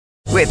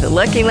With the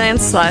Lucky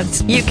Land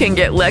Slots, you can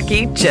get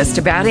lucky just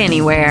about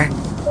anywhere.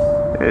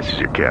 This is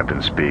your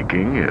captain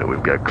speaking.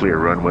 We've got clear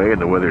runway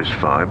and the weather's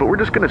fine, but we're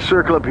just going to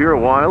circle up here a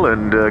while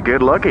and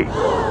get lucky.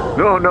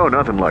 No,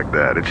 nothing like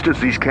that. It's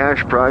just these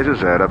cash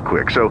prizes add up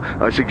quick. So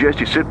I suggest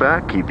you sit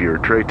back, keep your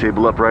tray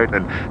table upright,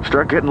 and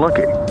start getting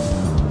lucky.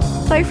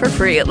 Play for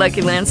free at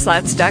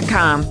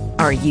LuckyLandSlots.com.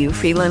 Are you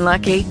feeling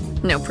lucky?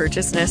 No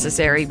purchase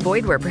necessary.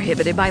 Void where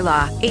prohibited by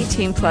law.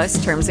 18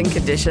 plus terms and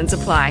conditions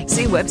apply.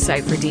 See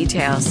website for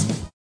details.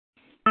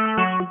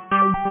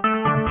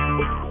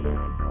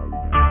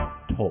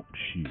 Talk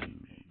shoes.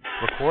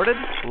 Recorded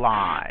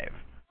live.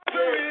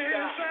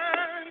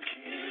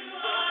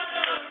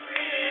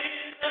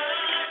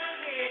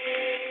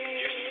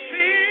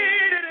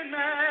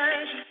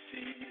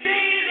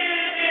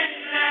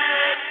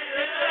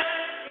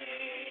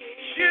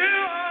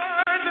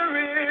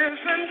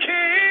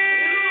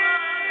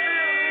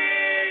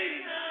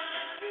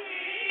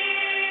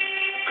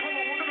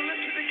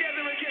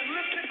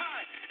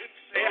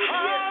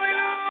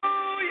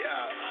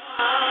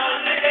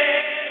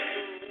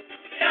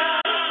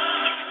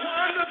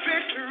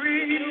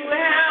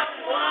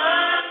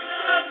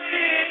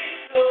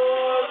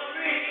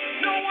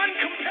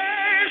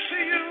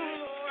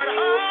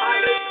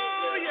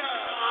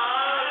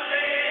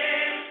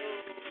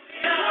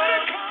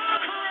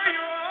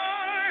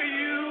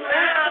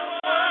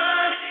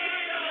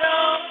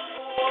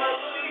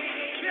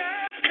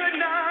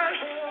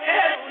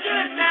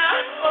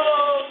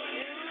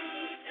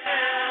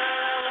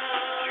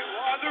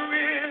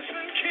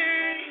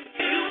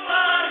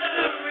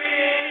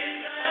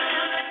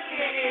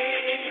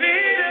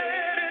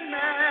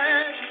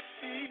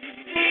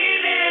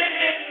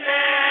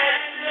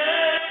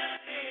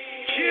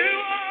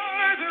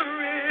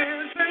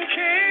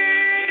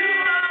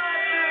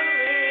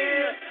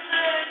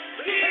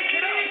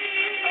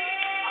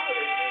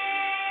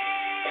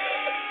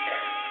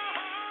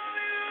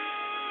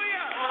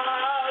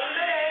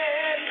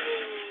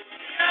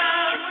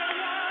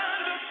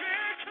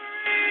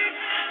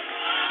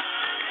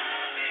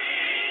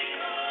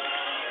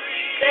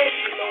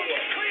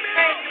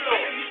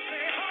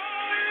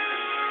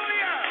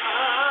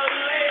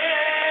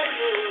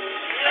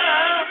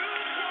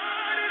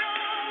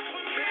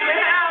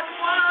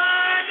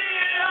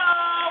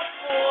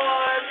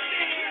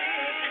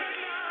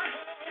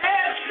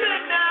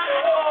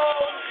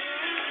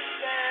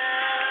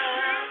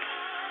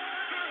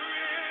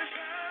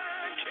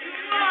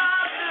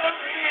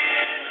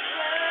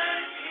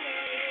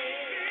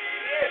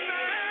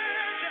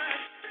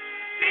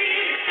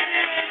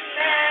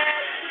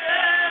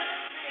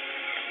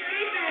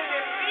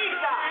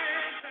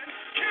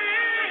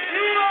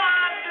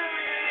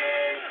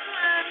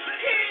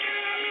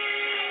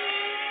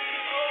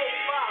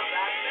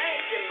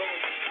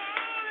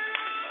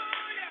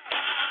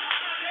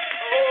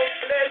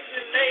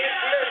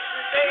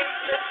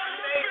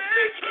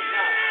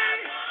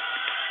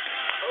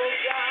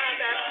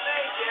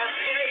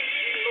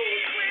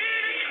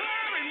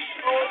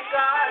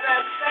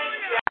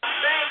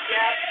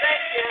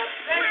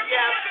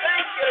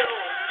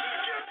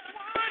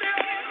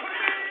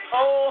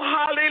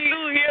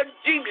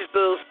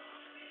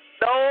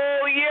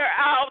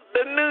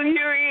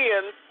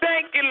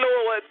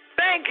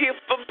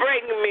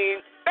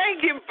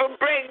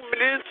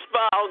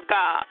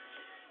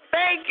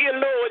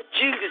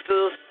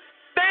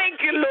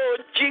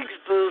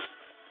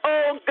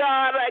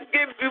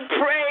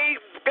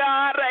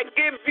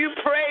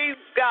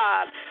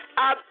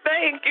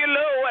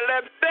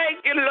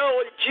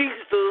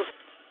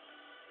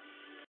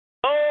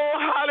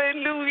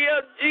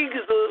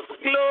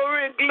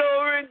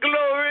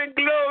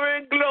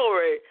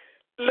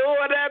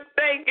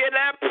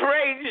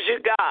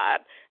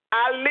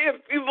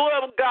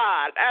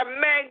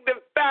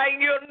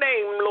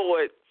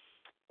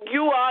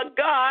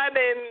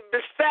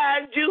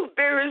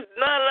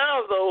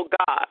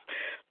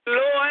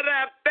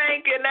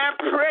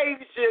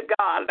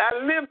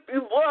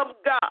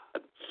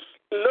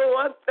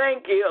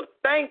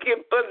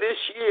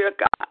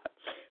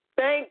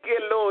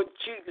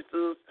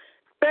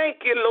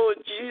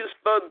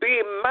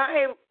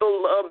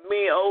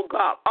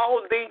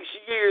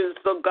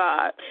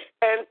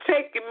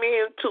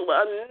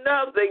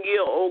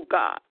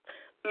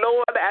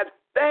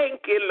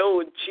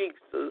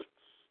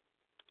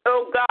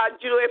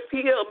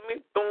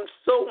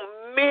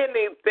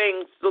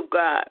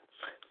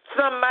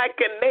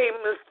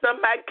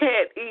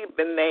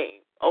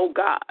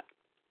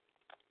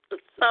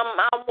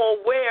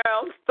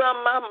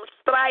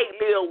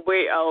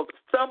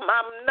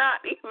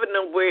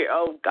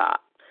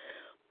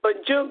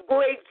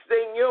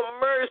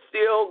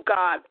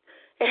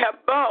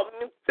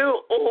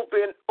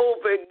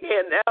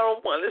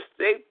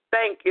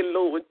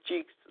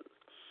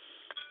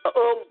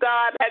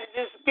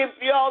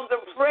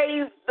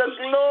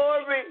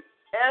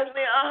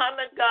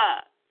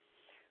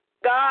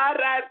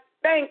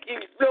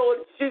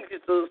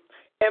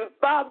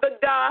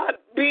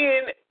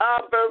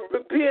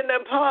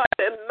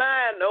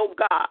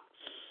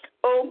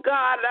 Oh,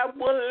 God, I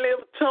want to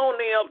lift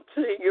Tony up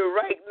to you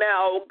right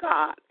now, oh,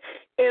 God,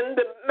 in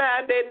the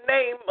mighty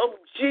name of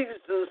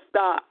Jesus,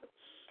 God.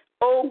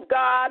 Oh,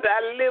 God,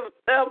 I lift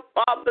up,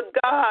 Father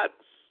God,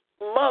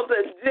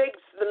 Mother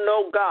Dixon,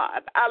 oh,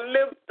 God. I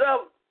lift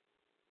up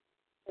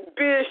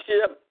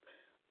Bishop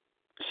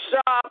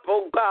Sharp,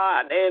 oh,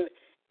 God, and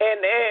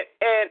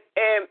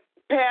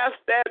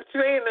Pastor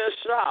Trina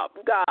Sharp,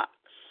 God.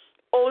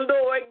 Oh,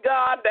 Lord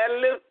God, I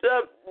lift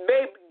up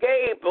baby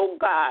Gabe, oh,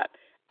 God.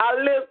 I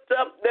lift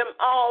up them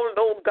all,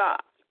 oh,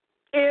 God,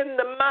 in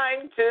the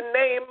mighty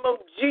name of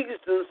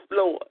Jesus,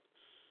 Lord.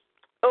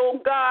 Oh,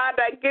 God,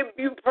 I give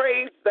you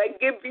praise. I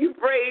give you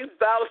praise,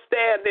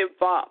 outstanding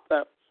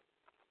Father.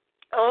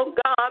 Oh,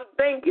 God,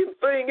 thank you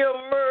for your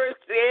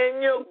mercy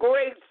and your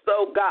grace,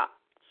 oh, God.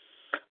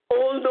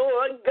 Oh,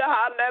 Lord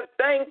God, I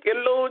thank you,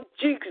 Lord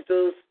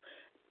Jesus.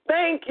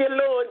 Thank you,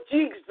 Lord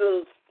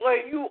Jesus, for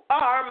you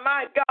are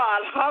my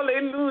God.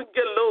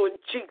 Hallelujah, Lord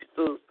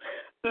Jesus.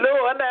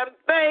 Lord, I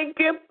thank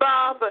you,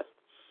 Father.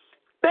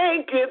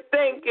 Thank you,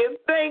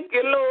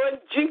 Lord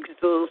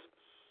Jesus.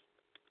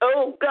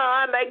 Oh,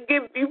 God, I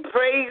give you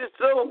praise,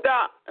 oh,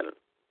 God.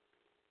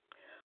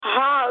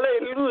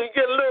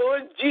 Hallelujah,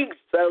 Lord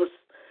Jesus.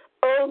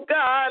 Oh,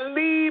 God,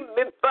 lead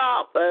me,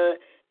 Father.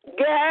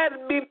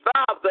 Guide me,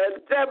 Father.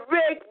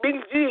 Direct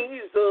me,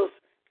 Jesus.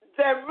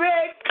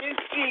 Direct me,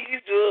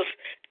 Jesus.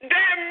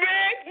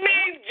 Direct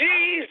me,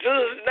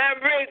 Jesus.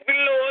 Direct me,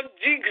 Lord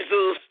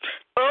Jesus.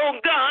 Oh,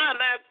 God,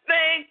 I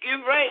thank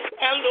you right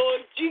now,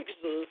 Lord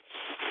Jesus.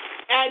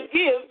 I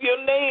give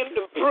your name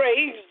the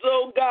praise,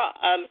 oh,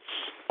 God.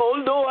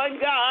 Oh, Lord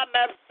God,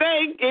 I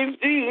thank you,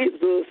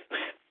 Jesus.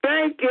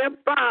 Thank you,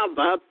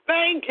 Father.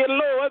 Thank you,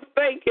 Lord.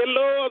 Thank you,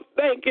 Lord.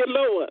 Thank you,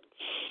 Lord.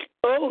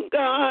 Oh,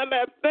 God,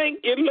 I thank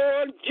you,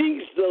 Lord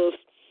Jesus.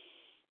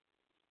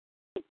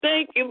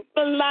 Thank you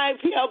for life,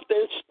 health,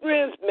 and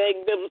strength,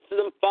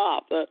 magnificent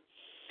Father.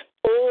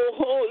 Oh,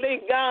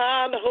 holy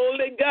God,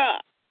 holy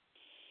God.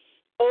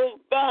 Oh,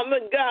 Father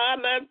God,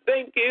 I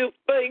thank you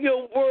for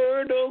your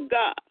word, oh,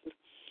 God.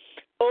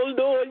 Oh,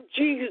 Lord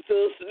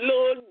Jesus,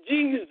 Lord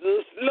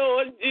Jesus,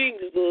 Lord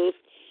Jesus.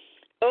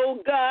 Oh,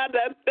 God,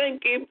 I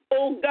thank you,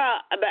 oh,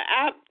 God.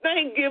 I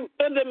thank you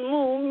for the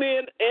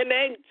movement and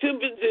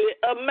activity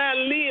of my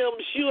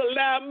limbs you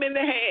allow me to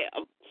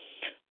have.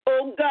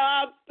 Oh,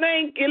 God,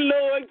 thank you,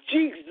 Lord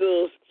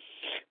Jesus.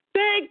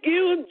 Thank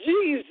you,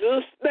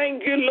 Jesus.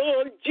 Thank you,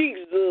 Lord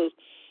Jesus.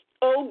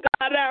 Oh,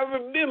 God, I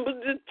remember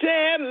the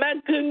time I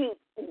couldn't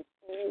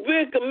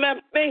wiggle my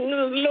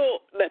fingers,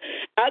 Lord.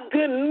 I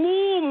couldn't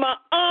move my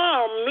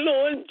arm,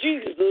 Lord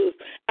Jesus.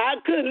 I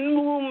couldn't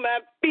move my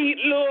feet,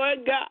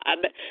 Lord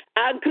God.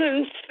 I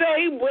couldn't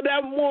say what I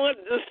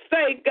wanted to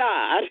say,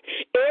 God.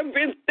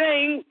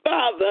 Everything,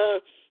 Father,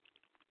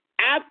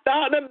 I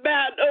thought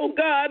about, oh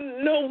God,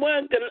 no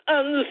one can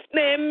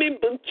understand me,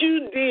 but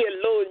you did,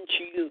 Lord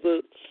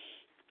Jesus.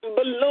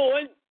 But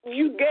Lord,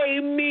 you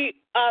gave me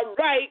a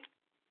right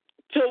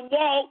to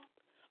walk,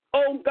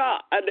 oh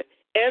God,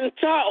 and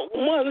talk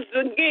once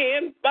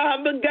again,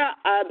 Father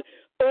God.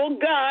 Oh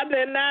God,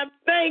 and I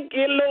thank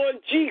you, Lord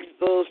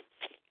Jesus.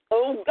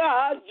 Oh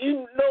God,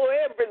 you know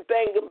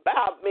everything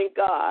about me,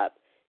 God.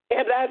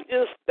 And I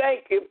just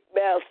thank you,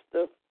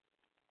 Master.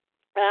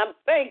 I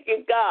thank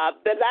you, God,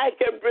 that I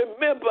can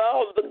remember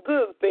all the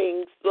good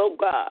things, oh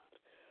God.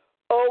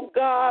 Oh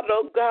God,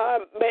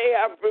 may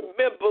I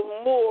remember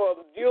more of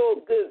your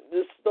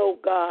goodness, oh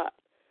God.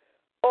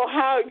 Oh,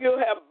 how you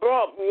have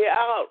brought me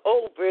out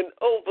over and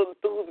over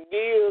through the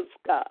years,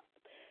 God.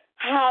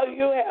 How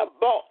you have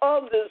brought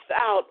others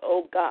out,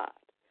 oh God.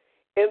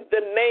 In the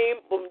name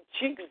of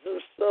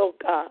Jesus, oh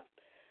God.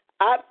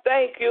 I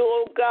thank you,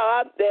 oh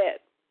God, that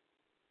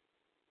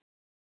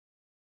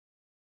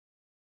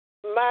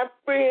my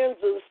friends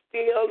are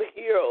still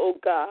here, oh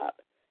God.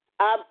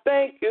 I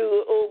thank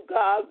you, oh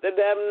God, that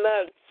I'm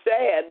not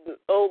sad,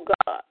 oh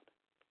God.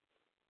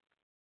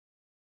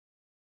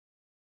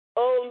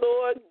 Oh,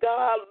 Lord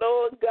God,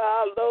 Lord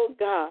God, Lord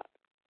God.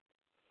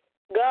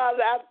 God,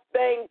 I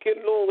thank you,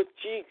 Lord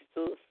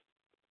Jesus.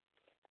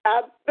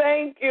 I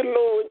thank you,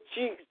 Lord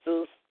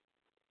Jesus.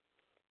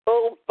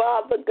 Oh,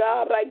 Father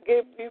God, I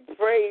give you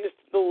praise,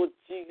 Lord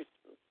Jesus.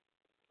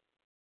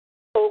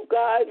 Oh,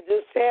 God,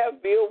 just have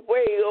your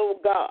way, oh,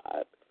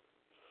 God.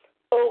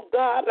 Oh,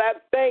 God, I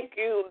thank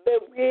you that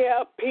we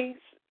have peace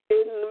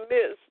in the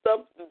midst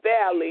of the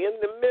valley, in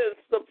the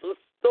midst of the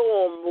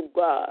storm, oh,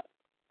 God.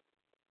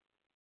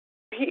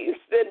 Peace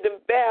in the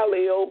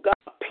valley, oh,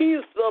 God. Peace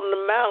on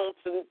the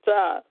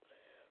mountaintop.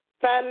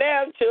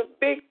 Financial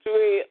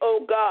victory,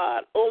 oh,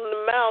 God, on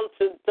the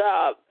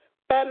mountaintop.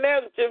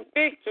 Financial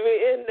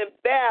victory in the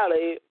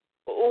valley.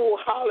 Oh,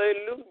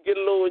 hallelujah,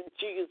 Lord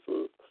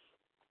Jesus.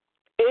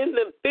 In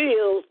the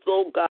fields,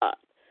 oh, God.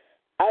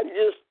 I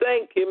just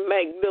thank you,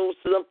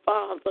 magnificent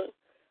Father.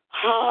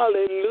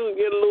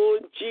 Hallelujah,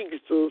 Lord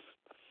Jesus.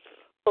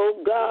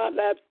 Oh, God,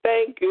 I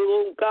thank you,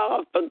 oh,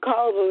 God, for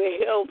causing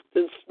health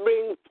to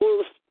spring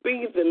forth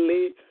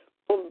speedily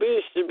for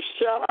Bishop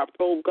Sharp,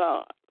 oh,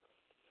 God.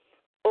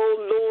 Oh,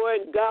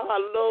 Lord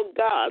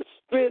God,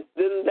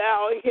 strengthen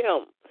thou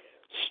him.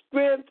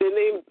 Strengthen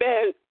him,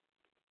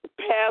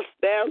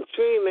 Pastor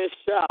Trina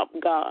Sharp,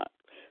 God.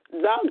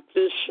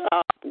 Dr.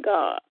 Sharp,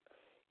 God.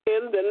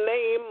 In the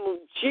name of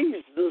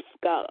Jesus,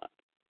 God.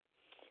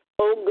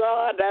 Oh,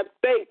 God, I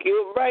thank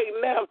you right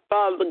now,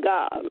 Father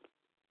God,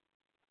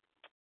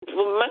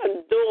 for my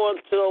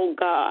daughter, oh,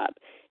 God,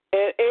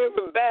 and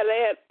everybody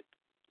at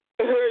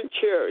her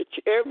church,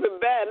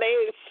 everybody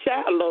in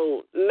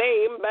Shiloh,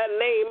 name by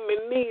name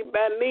and need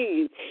by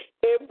need.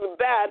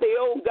 Everybody,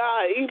 oh,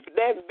 God, even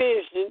that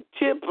Vision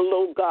Temple,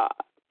 oh, God,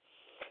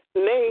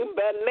 name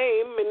by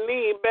name and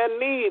need by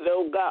need,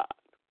 oh, God.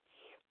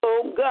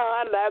 Oh,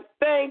 God, I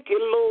thank you,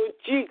 Lord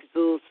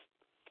Jesus.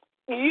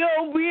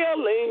 Your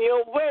will and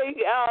your way,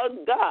 our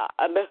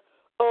God.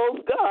 Oh,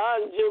 God,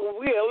 your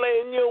will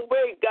and your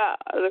way,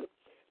 God.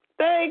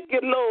 Thank you,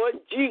 Lord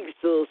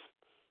Jesus.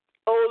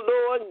 Oh,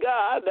 Lord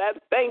God, I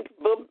thank you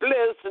for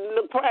blessing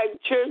the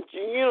Christ Church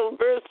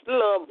Universal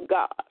Love,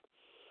 God.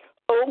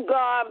 Oh,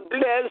 God,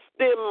 bless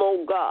them,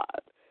 oh,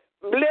 God.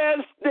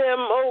 Bless them,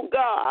 oh,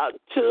 God,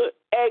 to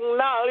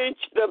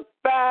acknowledge the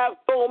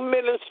fivefold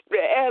ministry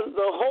as a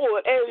whole,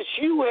 as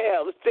you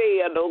have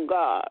said, oh,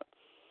 God.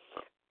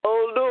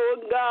 Oh,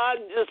 Lord God,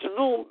 just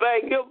rule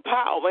by your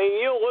power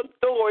and your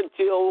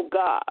authority, oh,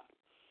 God.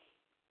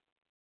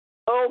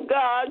 Oh,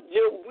 God,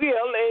 your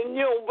will and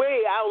your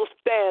way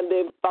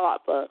outstanding,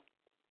 Father.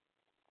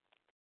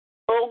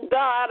 Oh,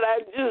 God, I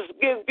just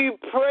give you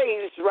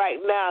praise right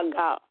now,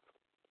 God.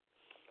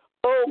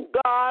 Oh,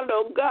 God,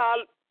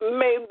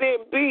 may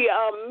there be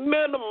a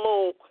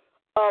minimal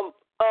of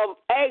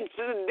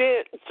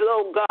accidents,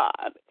 oh,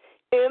 God.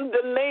 In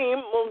the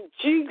name of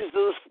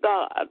Jesus,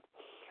 God.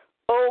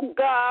 Oh,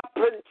 God,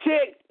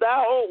 protect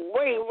our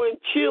wayward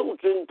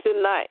children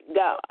tonight,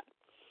 God.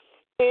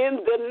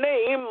 In the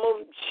name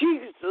of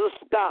Jesus,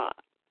 God.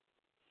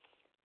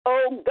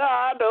 Oh,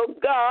 God, oh,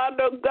 God,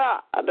 oh,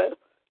 God.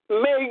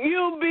 May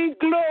you be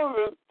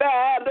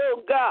glorified,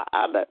 oh,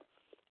 God.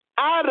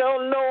 I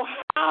don't know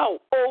how,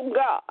 oh,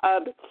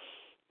 God,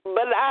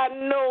 but I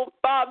know,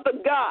 Father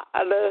God,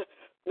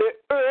 the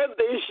earth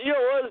is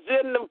yours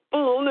and the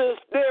fullness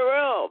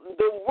thereof,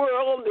 the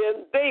world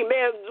and they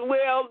as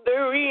well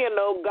therein,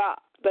 oh God.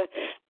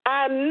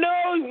 I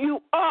know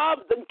you are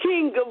the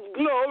King of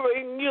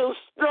glory and you're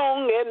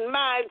strong and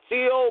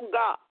mighty, oh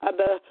God.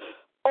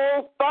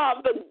 Oh,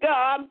 Father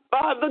God,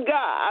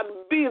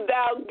 be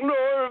thou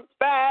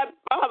glorified,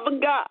 Father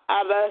God.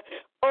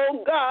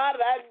 Oh, God,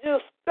 I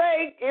just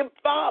thank you,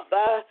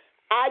 Father.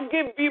 I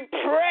give you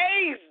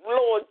praise,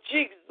 Lord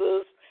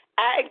Jesus.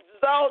 I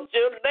exalt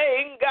your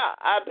name,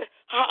 God.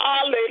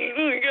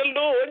 Hallelujah,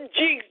 Lord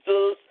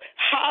Jesus.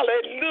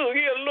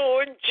 Hallelujah,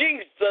 Lord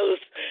Jesus.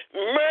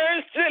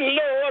 Mercy,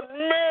 Lord,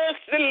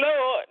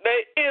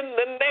 in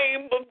the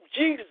name of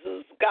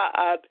Jesus,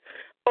 God.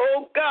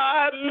 Oh,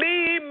 God,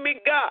 lead me,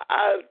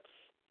 God.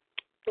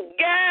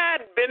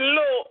 Guide me,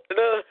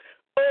 Lord.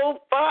 Oh,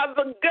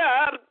 Father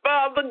God,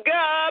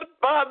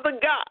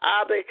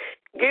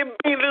 give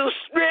me the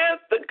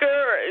strength, the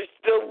courage,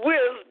 the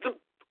wisdom,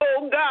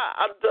 oh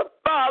God, to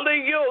follow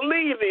your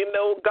leading,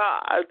 oh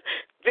God,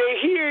 to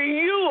hear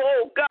you,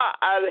 oh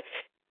God,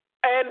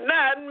 and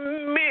not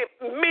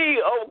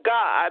me, oh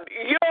God.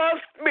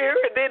 Your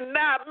spirit and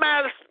not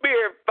my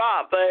spirit,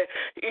 Father.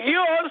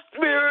 Your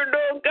spirit,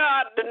 oh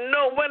God, and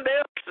no one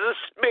else's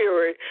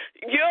spirit.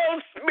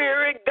 Your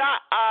spirit, God.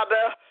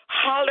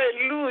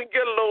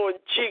 Hallelujah, Lord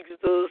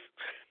Jesus.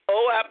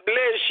 Oh, I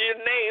bless your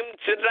name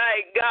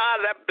tonight,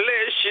 God. I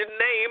bless your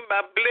name.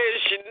 I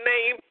bless your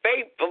name,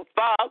 faithful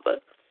Father.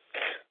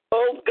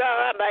 Oh,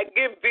 God, I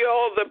give you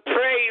all the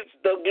praise,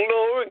 the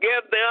glory,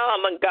 and the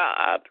honor,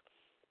 God.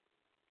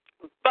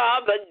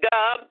 Father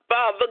God.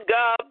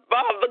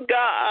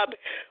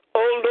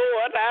 Oh,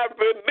 Lord, I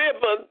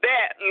remember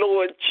that,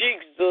 Lord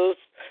Jesus.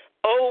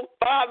 Oh,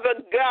 Father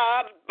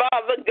God,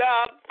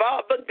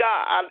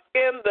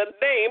 in the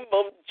name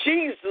of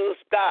Jesus,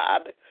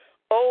 God.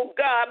 Oh,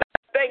 God, I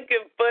thank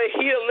you for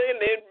healing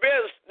and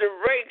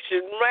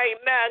restoration right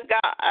now,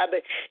 God.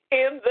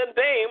 In the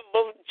name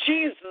of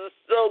Jesus,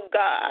 oh,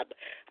 God.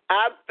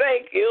 I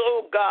thank you,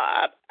 oh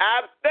God.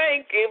 I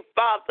thank you,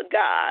 Father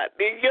God,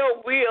 in your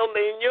will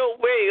and your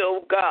way,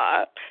 oh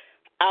God.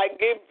 I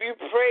give you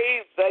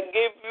praise,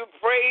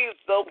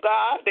 oh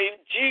God, in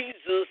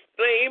Jesus'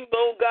 name,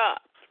 oh God.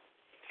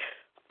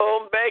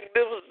 Oh,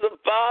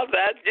 magnificent Father,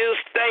 I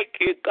just thank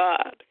you,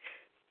 God.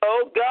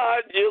 Oh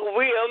God, your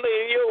will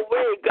and your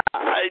way,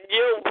 God.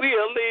 Your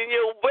will and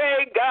your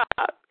way,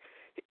 God.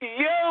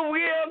 Your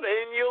will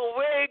and your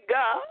way,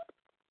 God.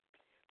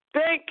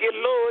 Thank you,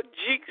 Lord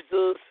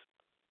Jesus.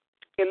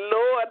 And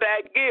Lord,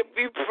 I give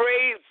you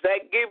praise,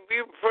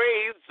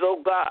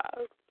 oh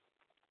God.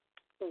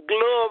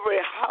 Glory,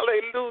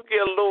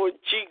 hallelujah, Lord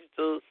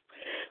Jesus.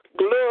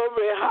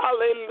 Glory,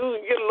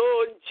 hallelujah,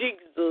 Lord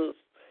Jesus.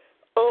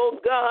 Oh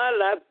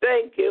God, I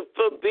thank you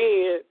for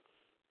being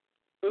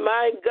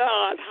my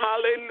God.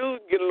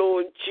 Hallelujah,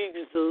 Lord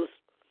Jesus.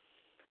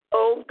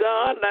 Oh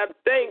God, I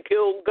thank you,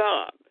 oh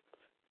God,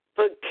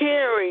 for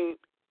caring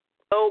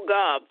oh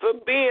God, for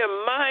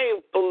being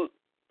mindful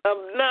of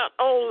not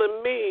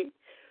only me,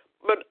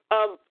 but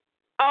of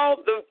all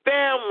the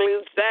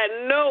families that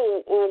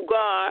know, oh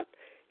God,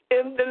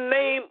 in the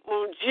name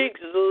of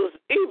Jesus,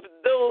 even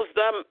those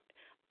I'm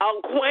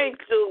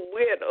acquainted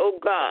with, oh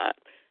God.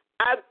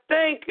 I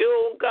thank you,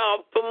 oh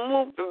God, for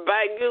moving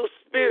by your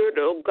spirit,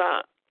 oh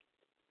God.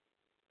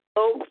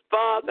 Oh,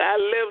 Father, I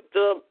lift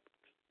up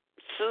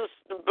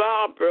Sister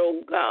Barbara,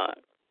 oh God.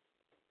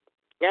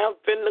 I'm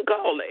finna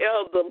call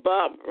Elder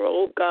Barbara,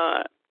 oh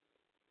God.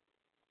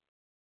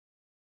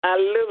 I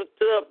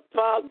lift up,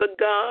 Father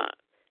God,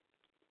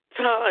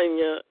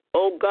 Tanya,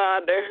 oh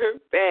God, and her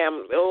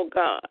family, oh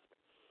God.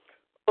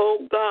 Oh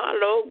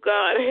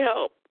God,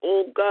 help,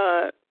 oh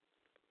God,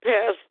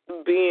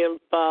 Pastor Ben,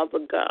 Father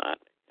God.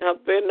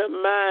 Help in her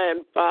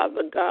mind,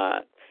 Father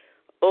God.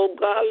 Oh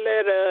God,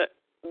 let her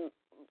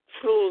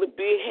truly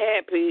be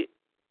happy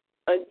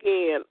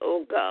again,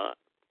 oh God.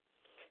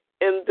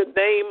 In the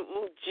name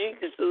of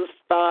Jesus,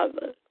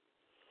 Father.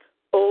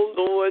 Oh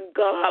Lord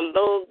God,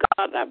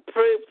 I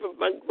pray for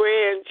my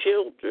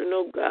grandchildren,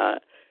 oh God.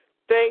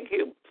 Thank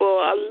you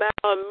for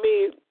allowing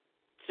me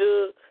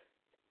to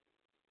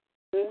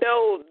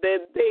know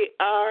that they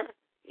are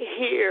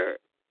here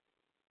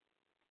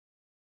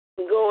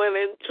going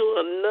into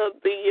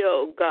another year,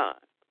 oh God.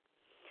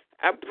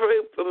 I pray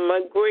for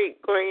my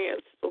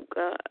great-grands, oh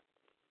God.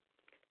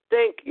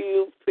 Thank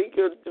you for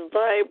your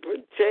divine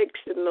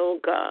protection, oh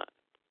God.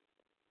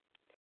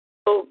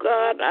 Oh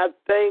God, I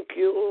thank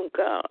you, oh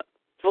God,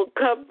 for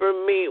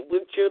covering me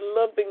with your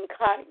loving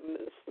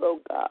kindness, oh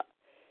God.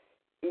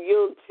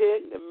 Your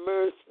tender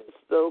mercies,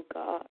 oh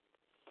God.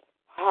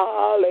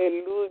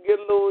 Hallelujah,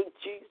 Lord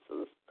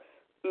Jesus.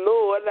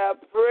 Lord, I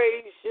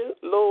praise you.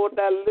 Lord,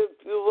 I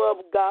lift you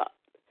up, God.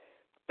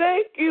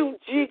 Thank you,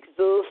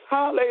 Jesus.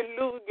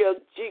 Hallelujah,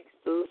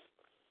 Jesus.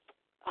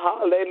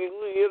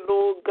 Hallelujah,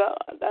 Lord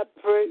God. I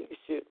praise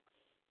you.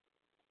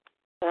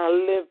 I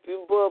lift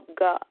you up,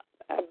 God.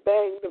 I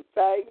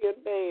magnify your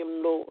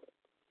name, Lord.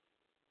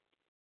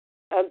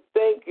 I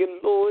thank you,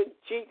 Lord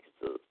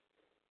Jesus.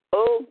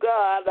 Oh,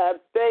 God, I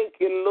thank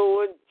you,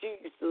 Lord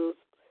Jesus.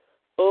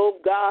 Oh,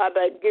 God,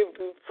 I give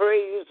you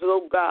praise,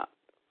 oh, God.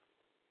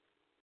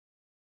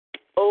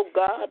 Oh,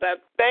 God, I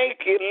thank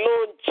you,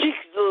 Lord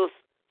Jesus,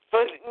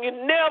 for you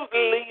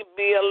never leave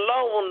me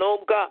alone,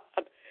 oh, God.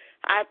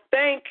 I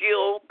thank you,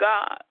 oh,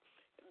 God,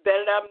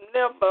 that I'm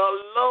never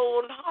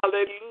alone.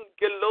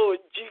 Hallelujah, Lord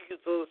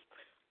Jesus.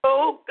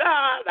 Oh,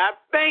 God, I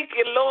thank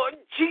you, Lord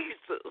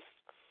Jesus.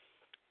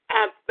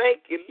 I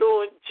thank you,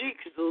 Lord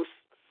Jesus.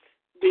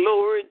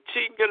 Glory to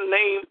your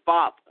name,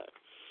 Father.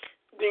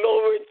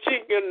 Glory to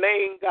your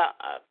name,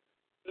 God.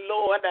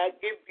 Lord, I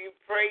give you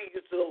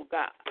praise, oh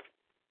God.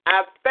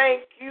 I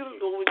thank you,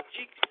 Lord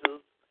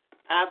Jesus.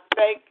 I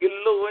thank you,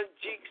 Lord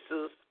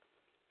Jesus.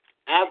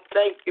 I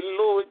thank you,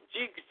 Lord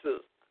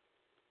Jesus.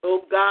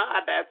 Oh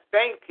God, I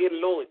thank you,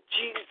 Lord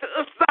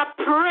Jesus. I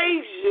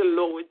praise you,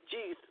 Lord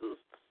Jesus.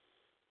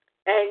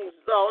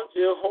 Exalt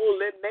your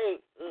holy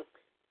name.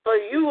 For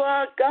you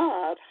are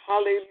God.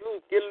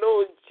 Hallelujah,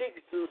 Lord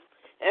Jesus.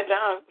 And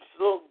I'm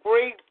so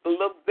grateful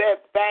of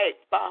that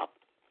fact, Father.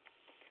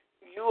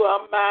 You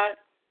are my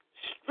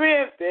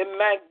strength and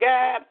my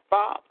guide,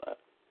 Father.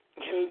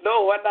 And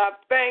Lord, I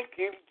thank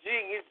you,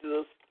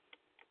 Jesus.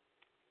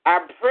 I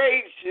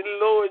praise you,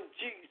 Lord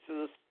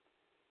Jesus.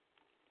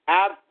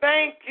 I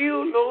thank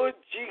you, Lord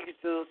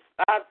Jesus.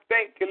 I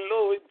thank you,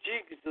 Lord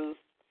Jesus.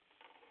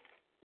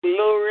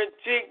 Glory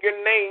to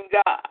your name,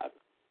 God.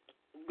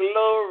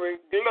 Glory,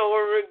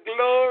 glory,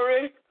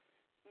 glory,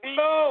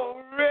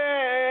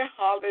 glory.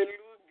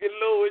 Hallelujah,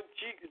 Lord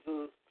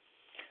Jesus.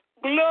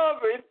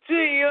 Glory to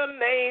your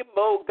name,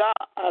 oh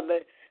God.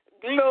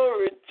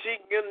 Glory to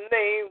your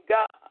name,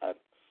 God.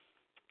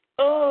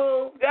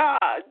 Oh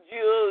God,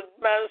 you're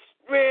my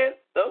strength,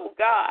 oh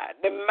God,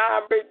 and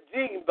my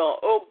redeemer,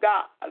 oh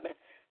God.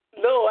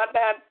 Lord,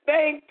 I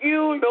thank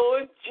you,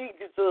 Lord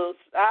Jesus.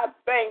 I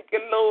thank you,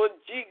 Lord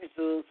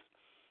Jesus.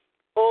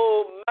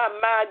 Oh,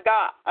 my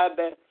God.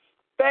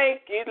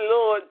 Thank you,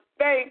 Lord.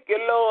 Thank you,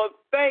 Lord.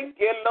 Thank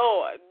you,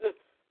 Lord.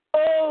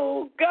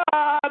 Oh,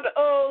 God.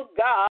 Oh,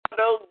 God.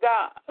 Oh,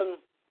 God.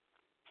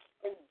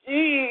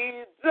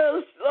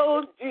 Jesus.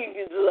 Oh,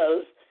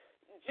 Jesus.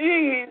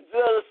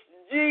 Jesus.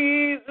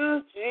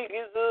 Jesus.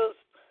 Jesus.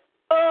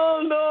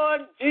 Oh,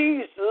 Lord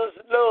Jesus.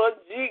 Lord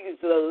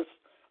Jesus.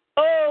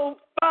 Oh,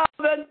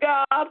 Father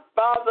God.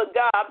 Father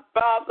God.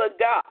 Father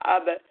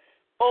God.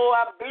 Oh,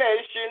 I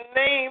bless your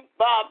name,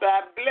 Father.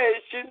 I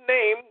bless your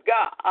name,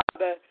 God.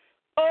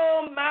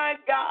 Oh, my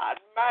God,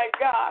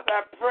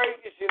 I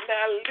praise you.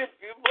 Now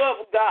lift you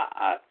up,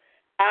 God.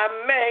 I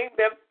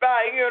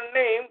magnify your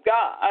name,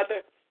 God.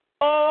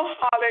 Oh,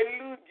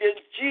 hallelujah,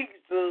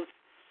 Jesus.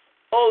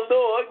 Oh,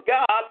 Lord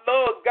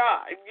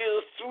God,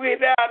 you're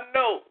sweet, I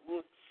know.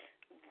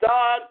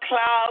 Dark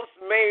clouds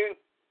may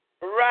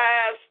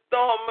rise,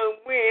 stormy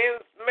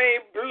winds may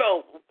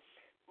blow.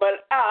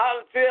 But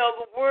I'll tell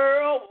the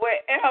world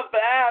wherever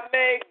I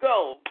may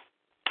go,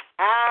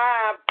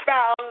 I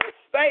found a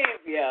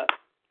Savior,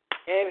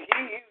 and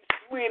He's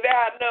sweet,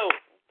 I know.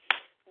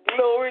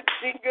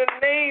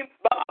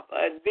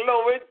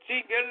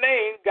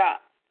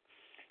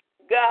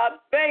 God,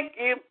 thank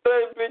you for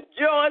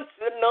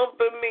rejoicing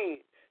over me.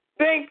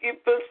 Thank you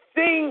for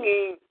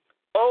singing,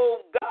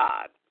 oh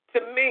God,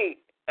 to me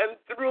and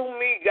through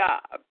me,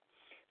 God.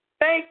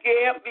 Thank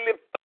you, Heavenly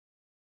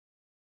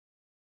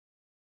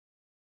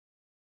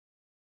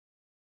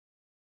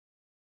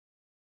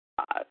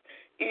Father,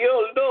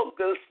 your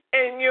locus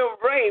and your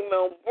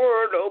rhema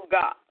word, oh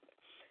God.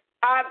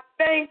 I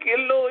thank you,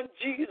 Lord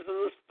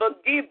Jesus, for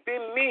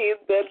giving me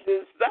the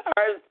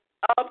desires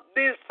of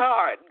this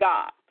heart,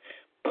 God.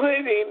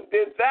 Putting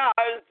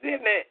desires in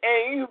it,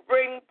 and you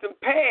bring to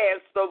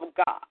pass, oh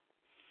God.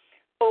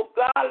 Oh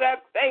God, I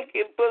thank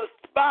you for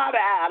spot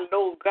eye,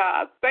 oh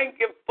God. Thank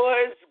you for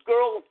its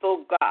growth,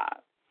 oh God.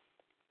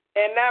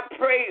 And I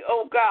pray,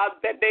 oh God,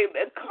 that they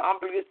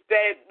accomplish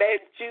that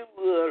you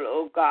would,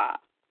 oh God.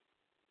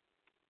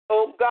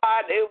 Oh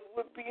God, it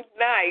would be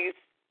nice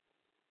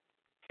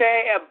to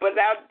have, but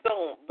I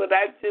don't. But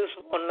I just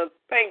want to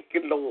thank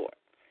you, Lord.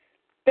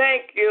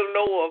 Thank you,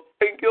 Lord,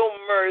 for your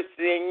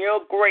mercy and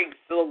your grace,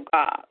 oh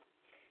God.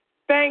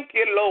 Thank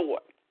you,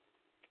 Lord.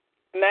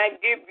 And I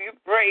give you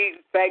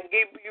praise. I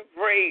give you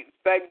praise.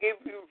 I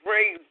give you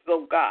praise,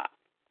 oh God.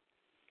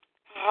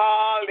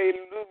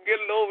 Hallelujah,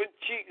 Lord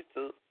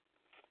Jesus.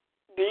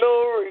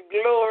 Glory,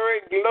 glory,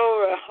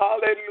 glory.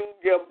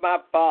 Hallelujah, my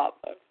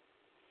Father.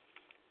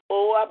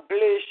 Oh, I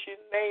bless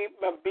your name.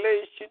 I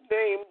bless your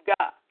name,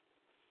 God.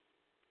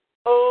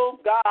 Oh,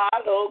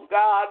 God, oh,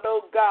 God,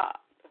 oh, God.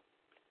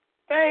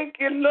 Thank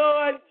you,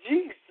 Lord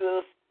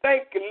Jesus.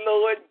 Thank you,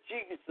 Lord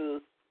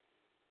Jesus.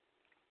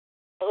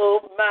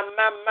 Oh, my,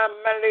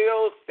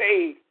 Lord,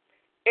 say,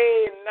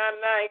 hey, na,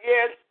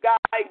 yes, God,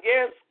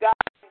 yes, God,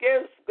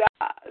 yes,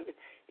 God.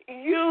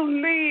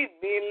 You lead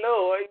me,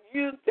 Lord.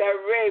 You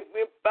direct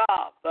me,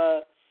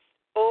 Father.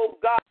 Oh,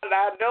 God,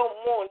 I don't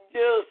want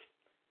just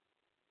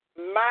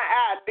my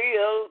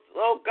ideas,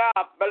 oh,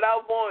 God, but I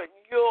want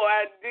your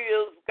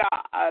ideas,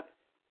 God.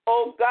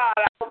 Oh, God,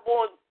 I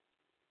want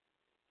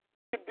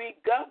to be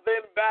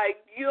governed by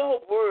your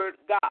word,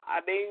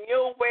 God, in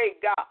your way,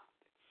 God.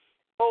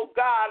 Oh,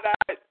 God,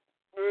 I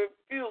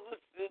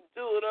refuse to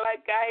do it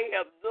like I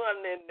have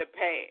done in the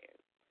past.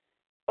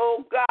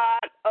 Oh,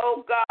 God,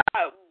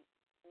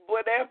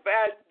 whatever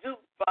I do,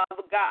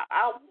 Father God,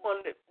 I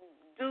want to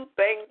do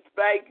things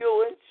by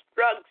your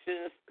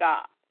instructions,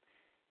 God.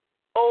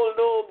 Oh,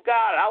 Lord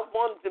God, I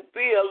want to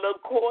build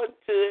according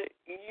to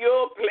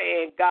your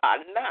plan,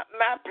 God, not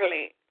my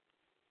plan.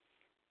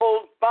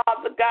 Oh,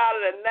 Father God,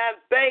 and I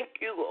thank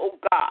you, oh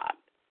God,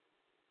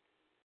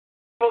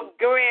 for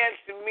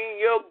granting me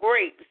your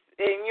grace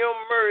and your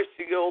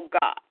mercy, oh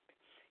God.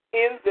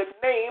 In the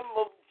name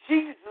of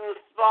Jesus,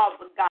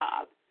 Father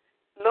God.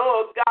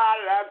 Lord God,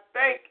 I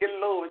thank you,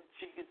 Lord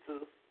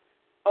Jesus.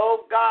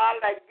 Oh God,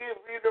 I give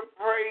you the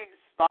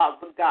praise,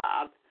 Father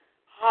God.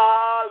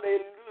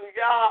 Hallelujah,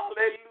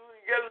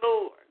 hallelujah,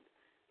 Lord.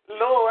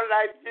 Lord,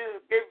 I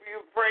just give you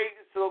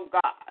praise, oh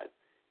God.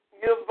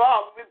 You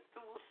brought me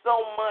through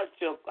so much,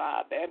 oh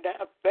God, and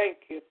I thank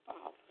you,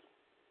 Father.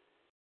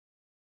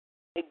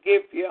 I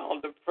give you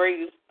all the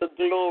praise, the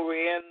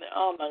glory, and the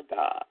honor,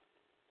 God.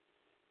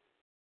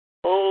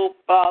 Oh,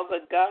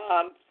 Father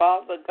God,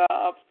 Father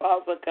God,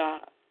 Father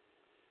God.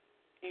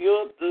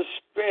 You're the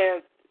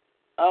strength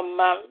of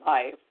my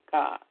life,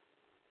 God.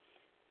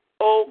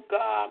 Oh,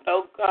 God,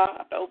 oh,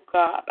 God, oh,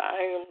 God,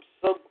 I am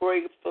so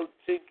grateful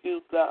to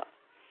you, God.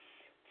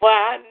 For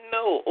I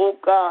know, oh,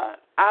 God,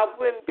 I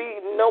wouldn't be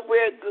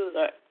nowhere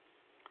good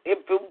if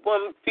it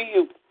wasn't for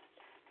you.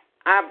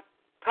 I'd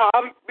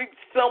probably be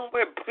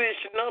somewhere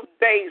pushing up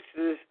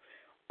bases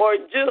or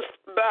just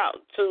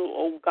about to,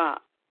 oh, God.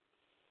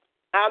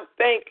 I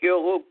thank you,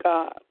 oh,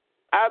 God.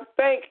 I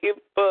thank you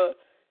for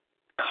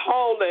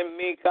calling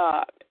me,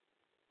 God.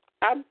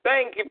 I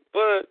thank you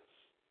for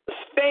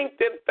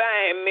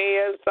sanctifying me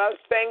as I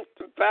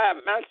sanctify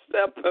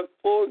myself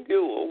before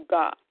you, oh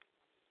God.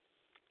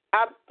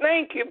 I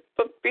thank you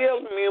for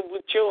filling me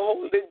with your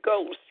Holy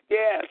Ghost.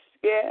 Yes,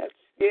 yes,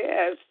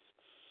 yes.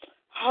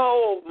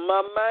 Oh,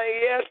 Mama,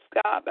 yes,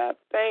 God, I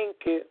thank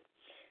you.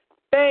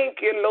 Thank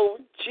you,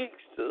 Lord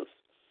Jesus.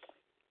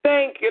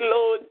 Thank you,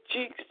 Lord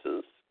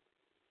Jesus.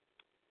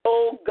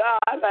 Oh,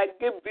 God, I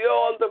give you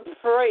all the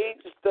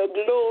praise, the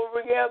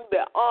glory, and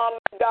the honor,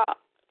 God.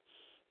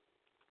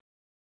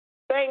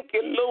 Thank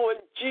you, Lord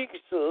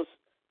Jesus.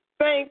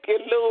 Thank you,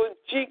 Lord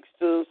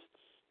Jesus.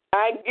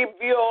 I give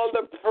you all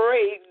the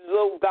praise,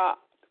 oh God.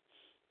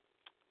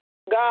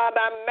 God,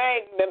 I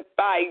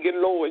magnify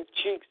you, Lord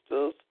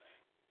Jesus.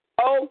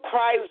 Oh,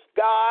 Christ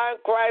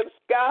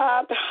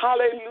God,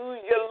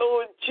 hallelujah,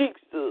 Lord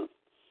Jesus.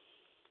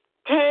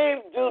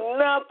 Can't do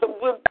nothing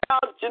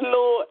without you,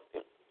 Lord,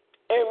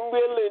 and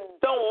really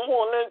don't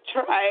want to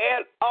try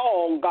at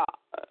all, God,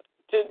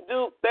 to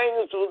do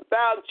things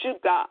without you,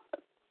 God.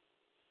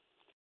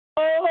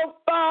 Oh,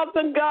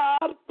 Father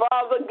God,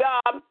 Father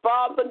God,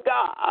 Father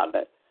God,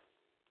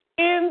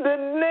 in the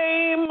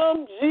name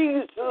of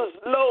Jesus,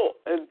 Lord,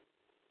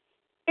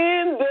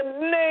 in the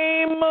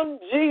name of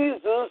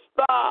Jesus,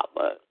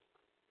 Father,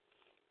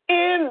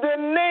 in the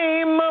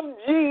name of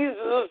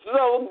Jesus,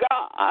 oh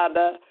God,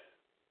 oh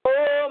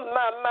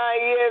mama,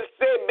 yes,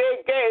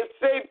 beke,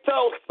 se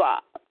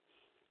tosa.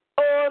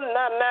 Oh,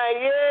 nana,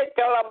 ye,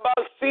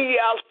 kalabasi,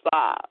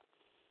 asa.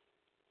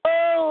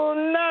 Oh,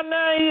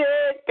 nana, ye,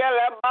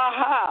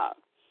 kalabaha.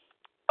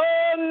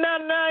 Oh,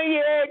 nana,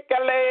 ye,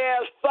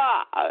 kalesa.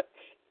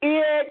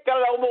 Ye,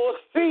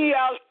 kalabosi,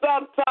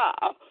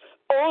 asata.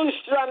 Oh,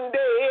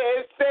 shande,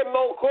 se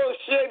moko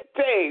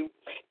shete.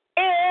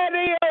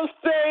 Erio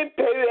se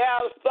te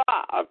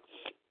asa.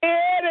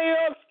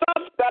 Erio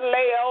sata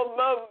leo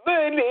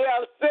mavilia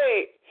se.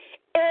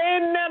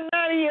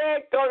 Enana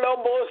ye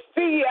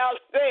kalabosi,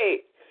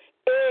 ase.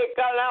 E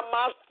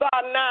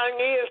kalamasana,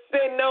 ye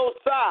se no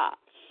sa.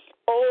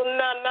 Oh,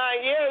 nana,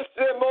 yes,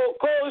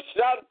 moko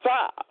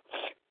shata.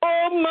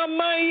 Oh,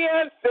 mama,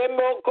 yes,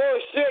 moko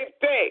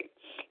shete.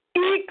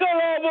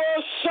 Ikolobo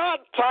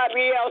shata,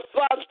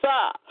 sata.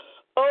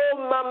 Oh,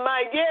 mama,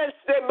 yes,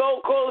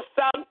 moko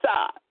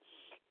sata.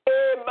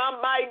 Eh,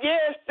 mama,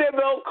 yes,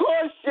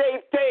 moko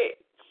shete.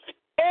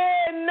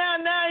 Eh,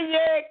 nana,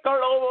 ye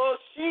kolobo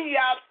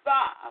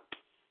shiasa.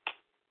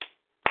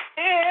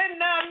 Eh,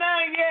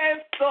 nana, yes,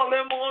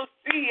 solemo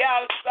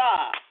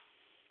siasa.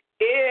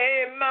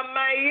 Eh,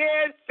 mama,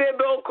 ye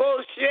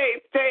seboko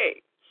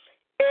shete.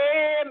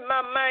 Eh,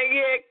 mama,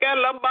 ye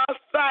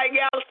kalabasa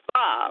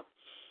yasa.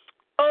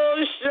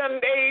 Ocean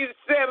day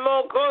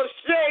semoko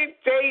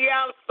shete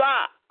yasa.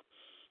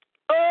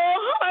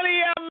 Oh,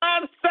 halia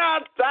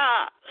masata.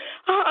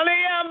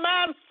 Halia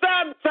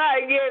masata,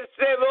 ye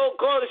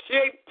seboko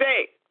shete.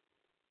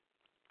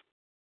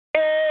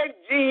 Eh,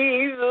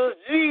 Jesus,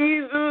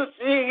 Jesus,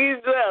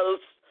 Jesus.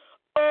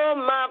 Oh,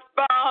 my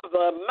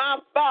Father, my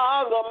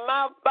Father,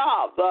 my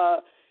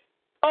Father.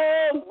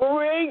 Oh,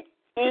 great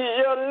is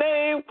your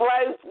name,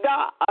 Christ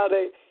God.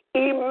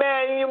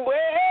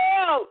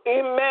 Emmanuel,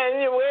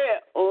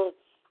 Emmanuel.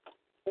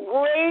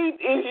 Great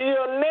is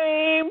your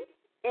name,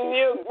 and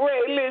you're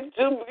greatly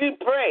to be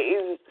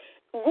praised.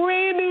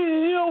 Great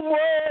is your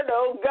word,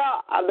 oh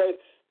God.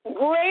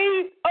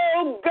 Great,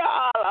 oh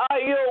God, are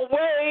your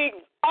ways,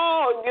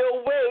 all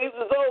your ways,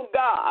 oh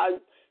God.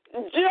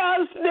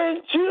 Just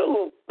and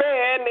true,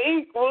 fair and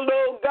equal,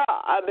 oh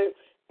God.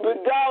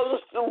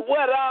 Regardless of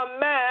what our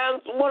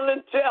minds want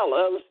to tell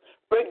us,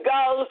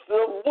 regardless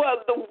of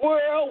what the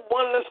world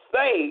want to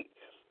say,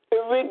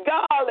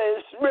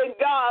 regardless,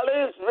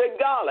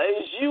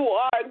 you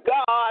are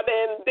God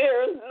and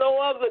there is no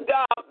other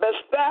God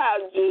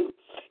besides you.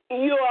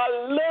 You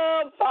are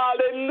love,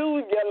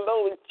 hallelujah,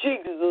 Lord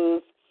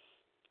Jesus.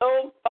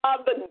 Oh,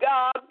 Father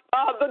God,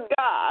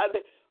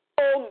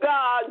 oh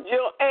God,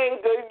 your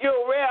anger,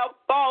 your wrath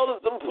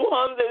falls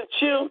upon the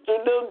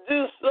children of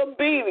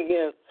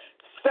disobedience.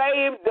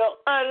 Save the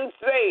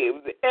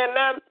unsaved. And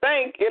I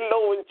thank you,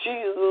 Lord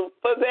Jesus,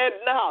 for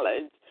that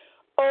knowledge.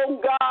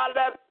 Oh God,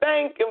 I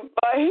thank you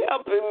for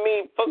helping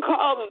me, for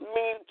causing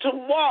me to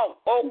walk,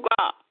 oh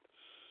God,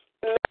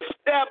 in the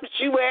steps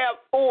you have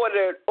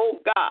ordered, oh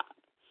God.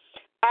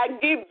 I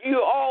give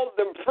you all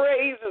the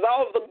praise,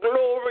 all the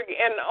glory,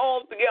 and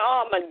all the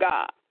honor,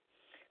 God.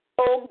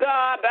 Oh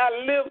God, I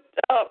lift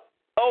up,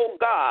 oh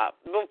God,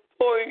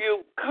 before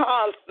you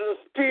Constance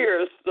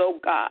Pierce, oh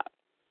God.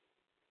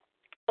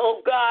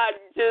 Oh God,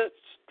 just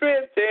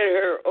strengthen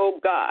her, oh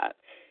God.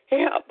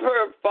 Help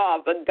her,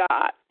 Father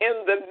God,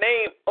 in the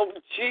name of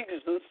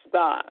Jesus,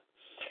 God.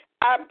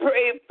 I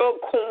pray for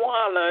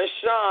Kwana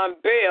Sean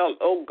Bell,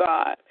 oh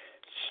God.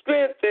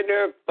 Strengthen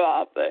her,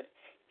 Father,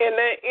 in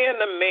the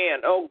inner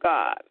man, oh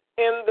God,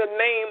 in the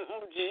name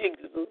of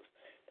Jesus.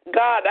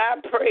 God, I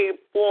pray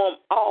for them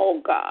all,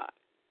 God,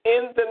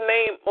 in the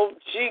name of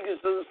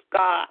Jesus,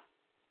 God.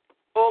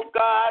 Oh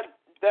God,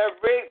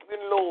 direct me,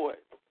 Lord.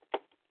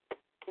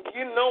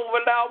 You know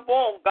what I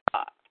want,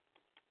 God.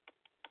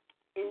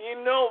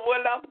 You know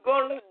what I'm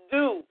going to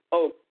do,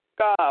 oh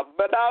God.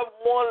 But I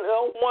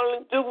don't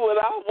want to do what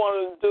I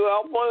want to do.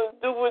 I want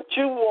to do what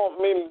you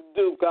want me to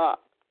do, God.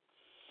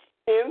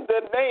 In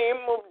the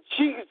name of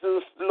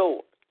Jesus,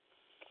 Lord.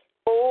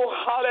 Oh,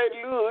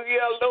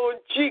 hallelujah, Lord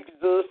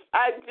Jesus.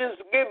 I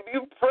just give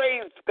you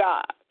praise,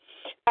 God.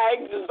 I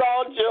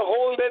exalt your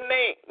holy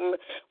name.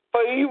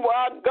 For you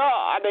are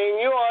God, and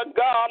you are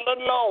God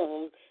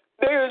alone.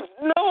 There is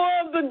no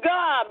other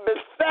God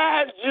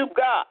besides you,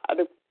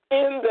 God.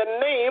 In the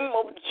name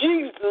of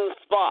Jesus,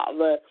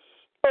 Father.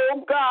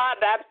 Oh, God,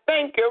 I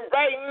thank you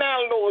right now,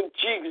 Lord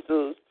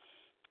Jesus,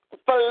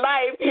 for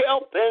life,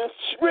 health, and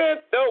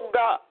strength, oh,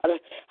 God.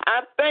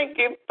 I thank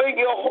you for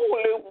your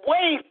holy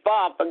way,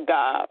 Father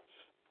God.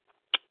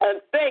 I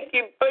thank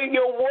you for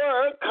your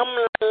word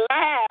coming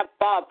alive,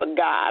 Father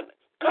God.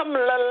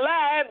 Coming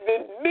alive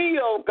in me,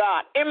 oh,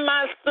 God, in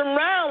my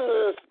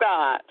surroundings,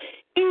 God.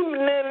 Even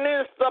in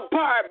this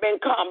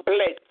apartment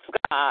complex,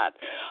 God.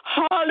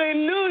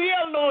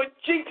 Hallelujah, Lord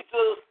Jesus.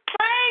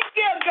 Thank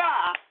you,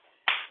 God.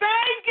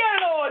 Thank you,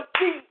 Lord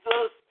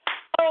Jesus.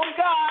 Oh,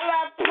 God,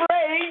 I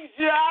praise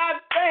you. I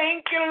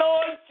thank you,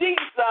 Lord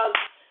Jesus.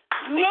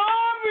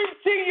 Glory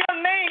to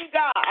your name,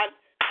 God.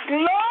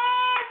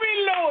 Glory,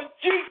 Lord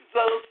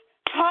Jesus.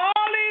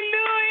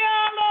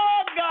 Hallelujah,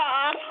 Lord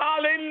God.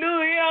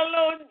 Hallelujah,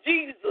 Lord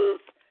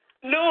Jesus.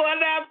 Lord,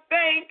 I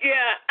thank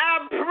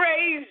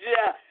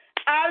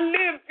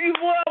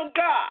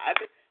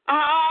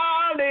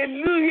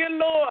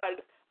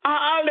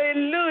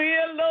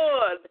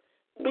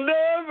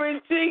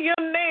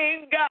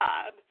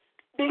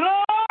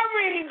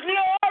Glory,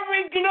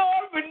 glory,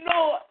 glory,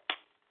 Lord.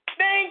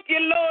 Thank you,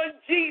 Lord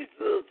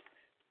Jesus.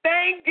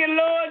 Thank you,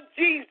 Lord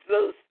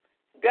Jesus.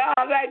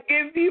 God, I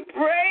give you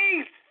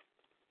praise.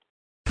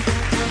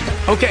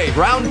 Okay,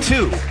 round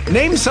 2.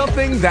 Name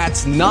something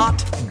that's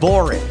not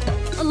boring.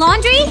 A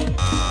laundry?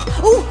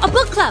 Ooh, a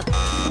book club.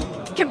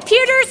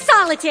 Computer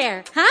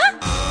solitaire, huh?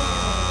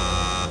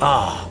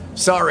 Ah,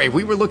 sorry,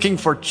 we were looking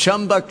for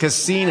Chumba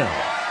Casino.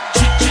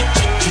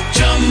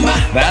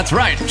 That's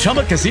right,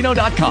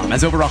 ChumbaCasino.com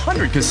has over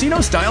 100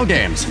 casino-style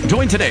games.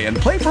 Join today and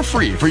play for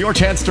free for your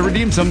chance to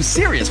redeem some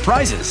serious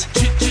prizes.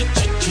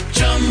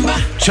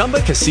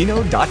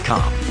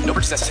 ChumbaCasino.com. No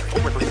purchase necessary.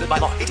 Void where prohibited by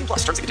law. 18+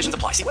 terms and conditions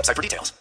apply. See website for details.